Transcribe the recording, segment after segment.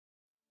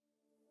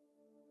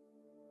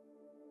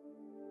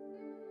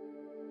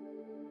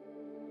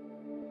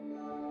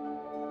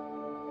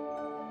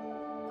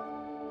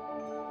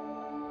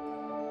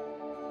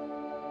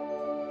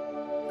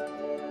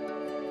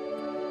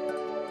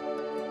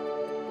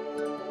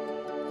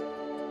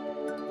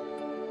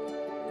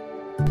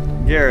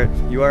Garrett,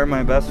 you are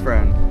my best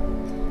friend.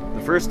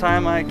 The first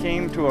time I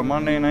came to a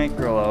Monday night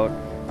grill out,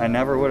 I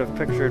never would have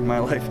pictured my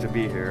life to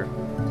be here.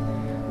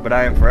 But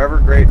I am forever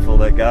grateful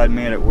that God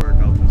made it work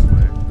out this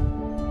way.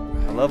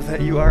 I love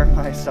that you are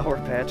my Sour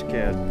Patch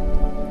Kid.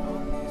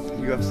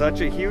 You have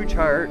such a huge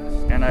heart,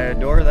 and I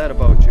adore that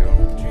about you.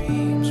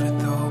 Dreams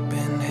with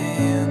open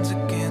hands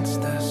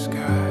against the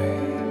sky,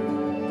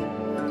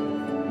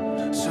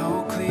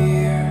 so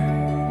clear.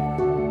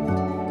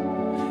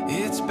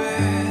 It's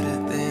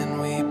better than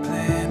we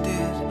planned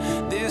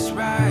it. This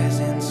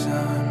rising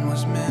sun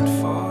was meant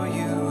for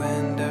you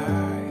and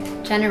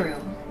I. Jenna,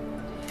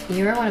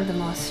 you are one of the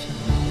most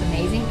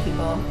amazing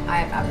people I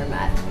have ever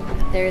met.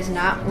 There is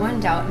not one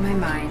doubt in my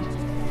mind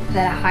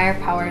that a higher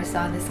power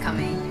saw this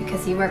coming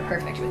because you are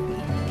perfect with me.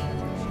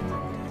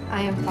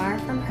 I am far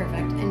from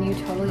perfect and you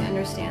totally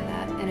understand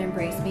that and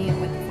embrace me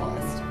with the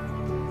fullest.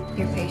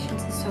 Your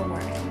patience is so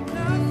worth it.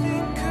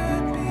 Nothing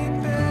could be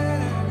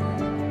better.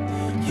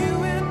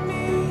 You and me.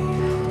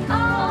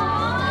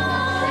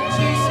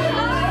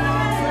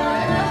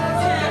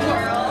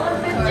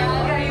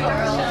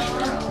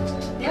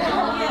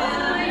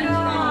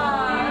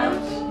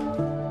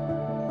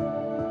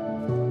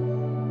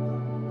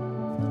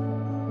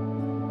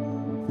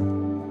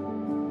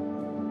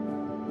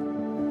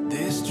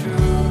 This truth.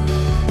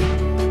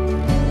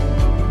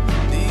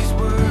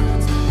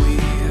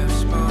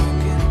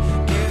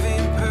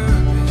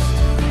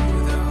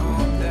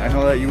 I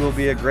know that you will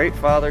be a great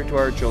father to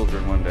our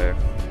children one day.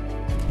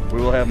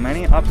 We will have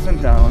many ups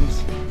and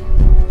downs,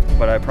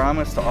 but I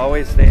promise to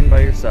always stand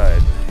by your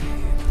side.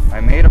 I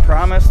made a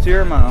promise to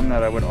your mom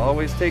that I would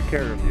always take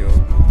care of you,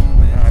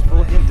 and I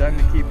fully intend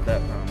to keep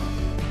that promise.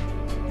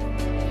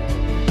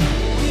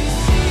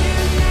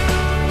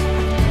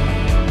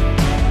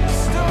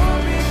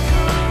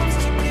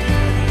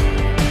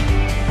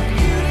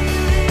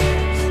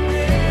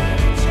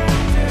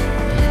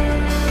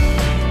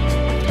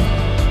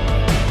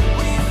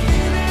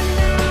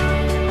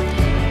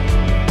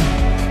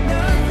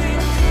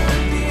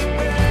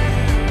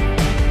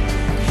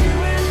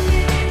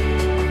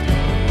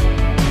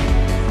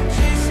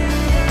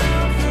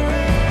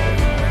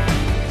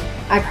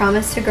 I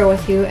promise to grow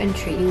with you and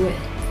treat you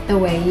the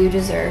way you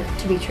deserve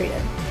to be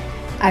treated.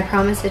 I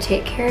promise to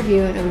take care of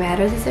you no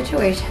matter the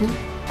situation.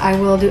 I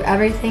will do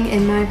everything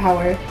in my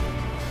power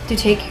to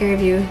take care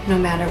of you no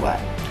matter what.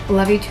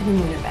 Love you to the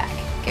moon and back.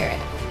 Garrett.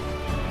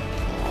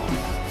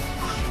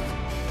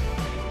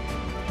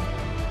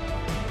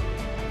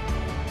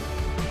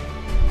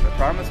 I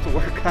promise to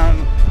work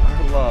on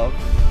our love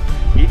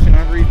each and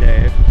every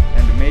day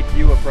and to make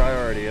you a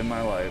priority in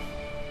my life.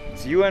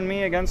 It's you and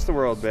me against the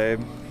world,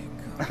 babe.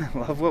 I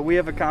love what we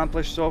have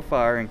accomplished so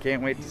far and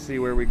can't wait to see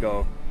where we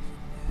go.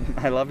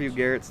 I love you,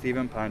 Garrett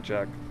Stephen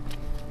Ponchak.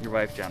 Your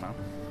wife, Jenna.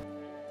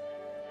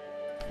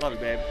 Love you,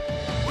 babe.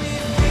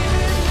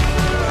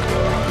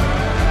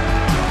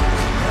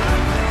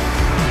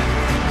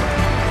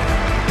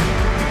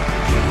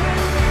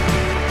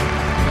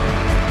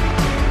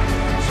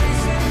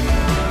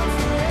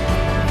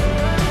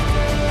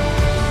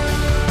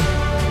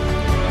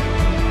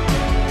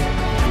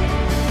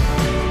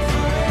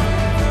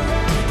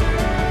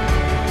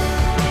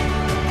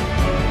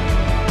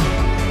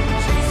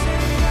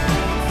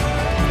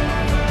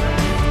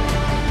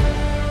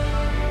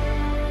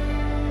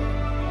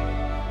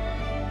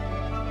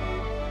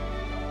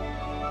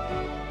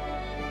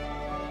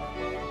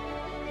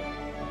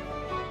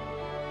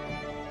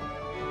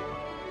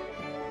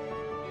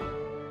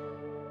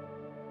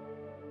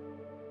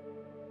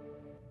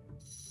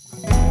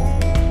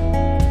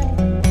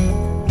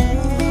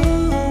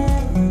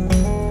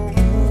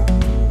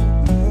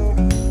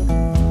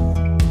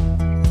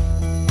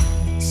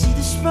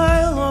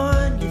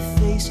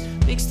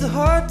 The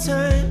hard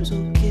times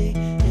okay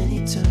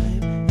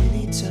anytime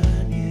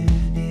you're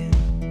near.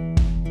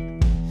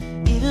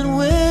 Even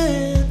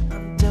when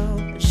I'm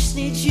down, I just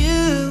need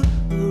you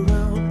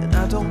around, and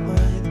I don't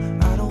mind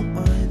my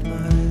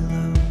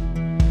love.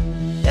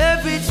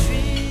 Every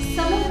dream.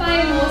 Some of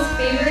my most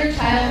favorite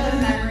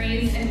childhood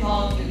memories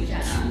involve you,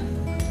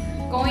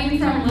 Jenna. Going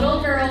from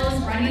little girls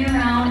running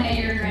around at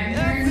your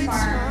grandparents'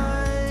 farm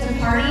to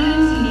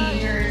partying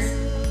teenagers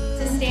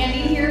to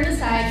standing here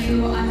beside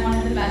you on one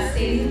of the best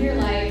days of your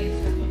life.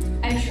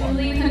 I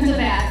truly couldn't have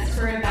asked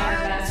for a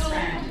better best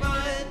friend.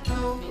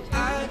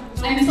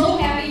 I'm so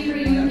happy for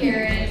you,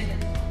 Garrett,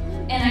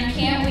 and I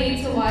can't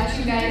wait to watch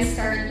you guys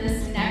start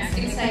this next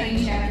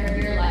exciting chapter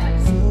of your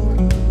lives.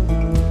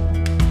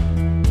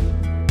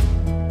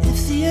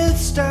 If the earth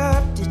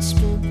stopped its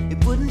spin,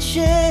 it wouldn't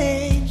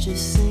change a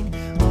thing,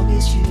 long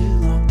as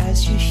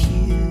you're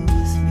here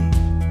with me.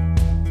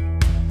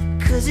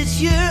 'Cause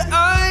it's your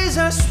eyes,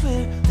 I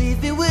swear,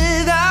 leave me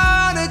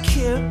without a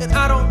care, and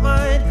I don't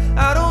mind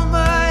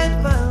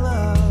my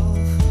love.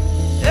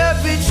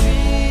 Every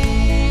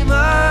dream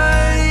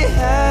I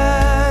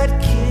had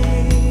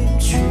came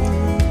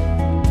true.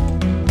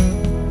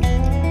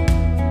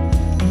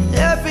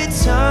 Every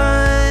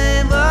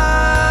time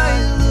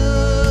I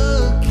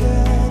look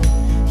at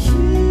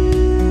you,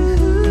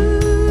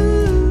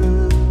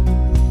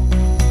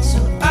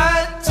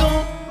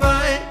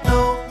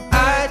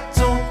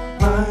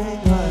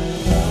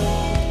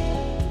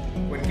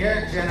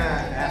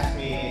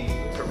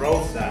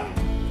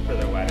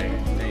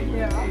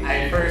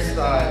 I first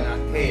thought,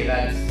 hey,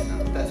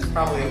 that's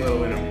probably a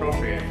little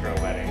inappropriate for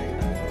a wedding.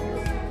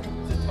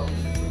 It's a toast.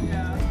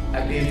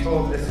 I'm being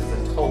told this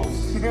is a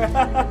toast,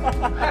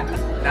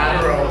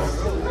 not a roast.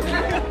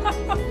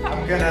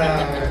 I'm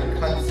gonna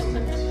cut some.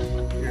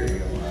 Here we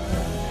go.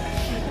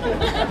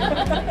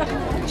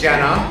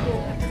 Jenna,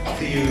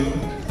 to you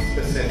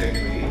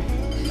specifically,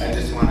 I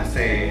just want to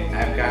say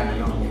I've gotten to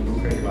know you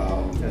pretty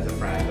well as a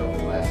friend over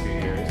the last few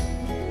years.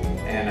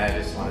 And I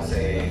just want to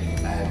say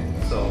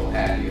I'm so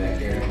happy that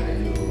Garitt met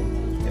you,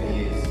 and he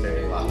is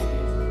very lucky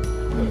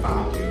to have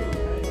found you,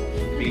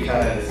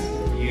 because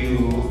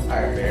you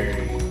are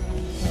very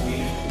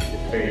sweet,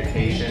 very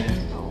patient,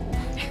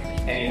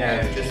 and you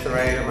have just the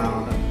right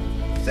amount of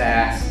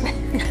sass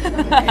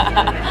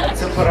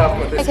to put up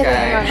with this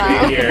guy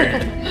right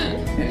here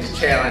and to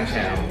challenge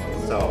him.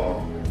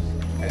 So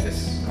I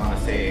just want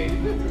to say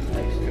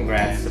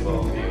congrats to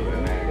both of you,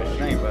 and I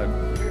wish you bud.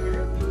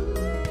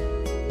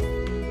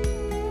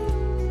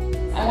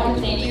 I want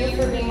to thank you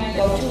for being my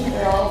go-to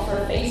girl for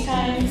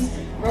FaceTimes,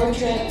 road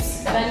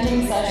trips,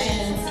 venting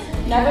sessions,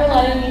 never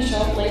letting me show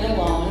up late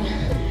alone,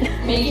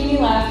 making me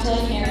laugh till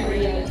I can't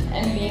breathe,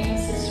 and being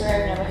the sister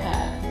I've never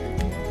had.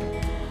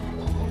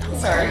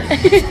 Sorry.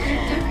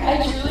 I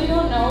truly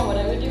don't know what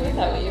I would do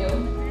without you.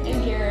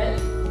 And Garitt,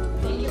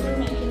 thank you for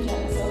making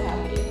Jenna so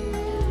happy.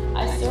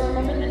 I still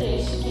remember the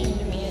day she came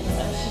to me and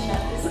said she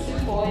met this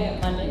cute boy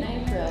at Monday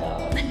Night Grill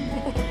Out.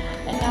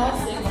 And now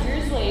 6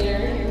 years later,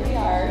 here we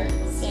are,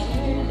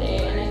 standing here today,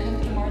 and I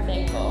couldn't be more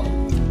thankful.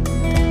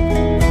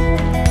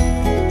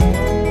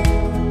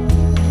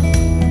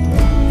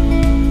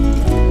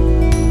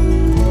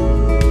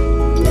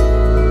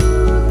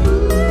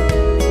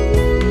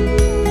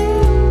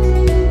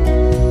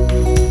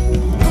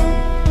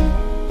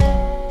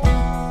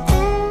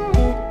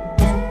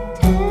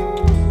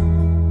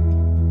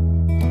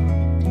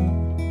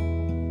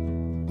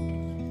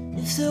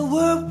 If there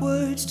were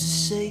words to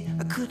say,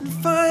 I couldn't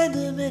find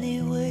them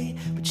anyway.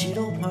 But you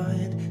don't mind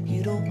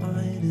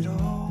at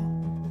all.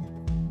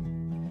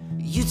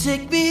 You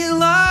take me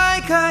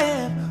like I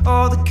am,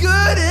 all the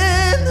good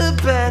and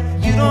the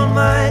bad. You don't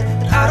mind,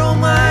 and I don't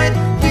mind.